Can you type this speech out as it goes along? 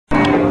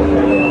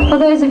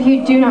those of you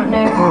who do not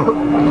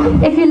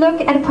know, if you look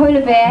at a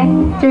polar bear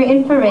through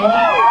infrared,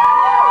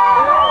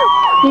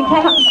 you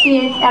cannot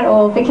see it at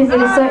all because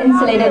it is so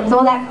insulated with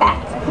all that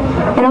fat.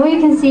 And all you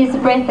can see is the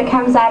breath that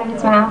comes out of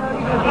its mouth.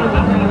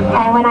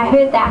 And when I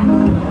heard that,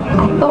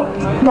 I thought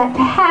that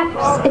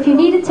perhaps if you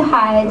needed to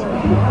hide,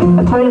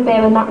 a polar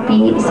bear would not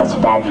be such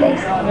a bad place.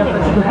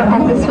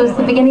 And this was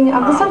the beginning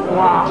of the song,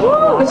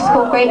 which is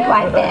called Great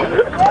White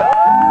Bear.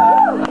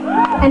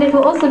 And it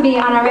will also be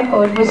on our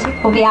record, which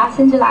will be out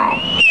in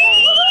July.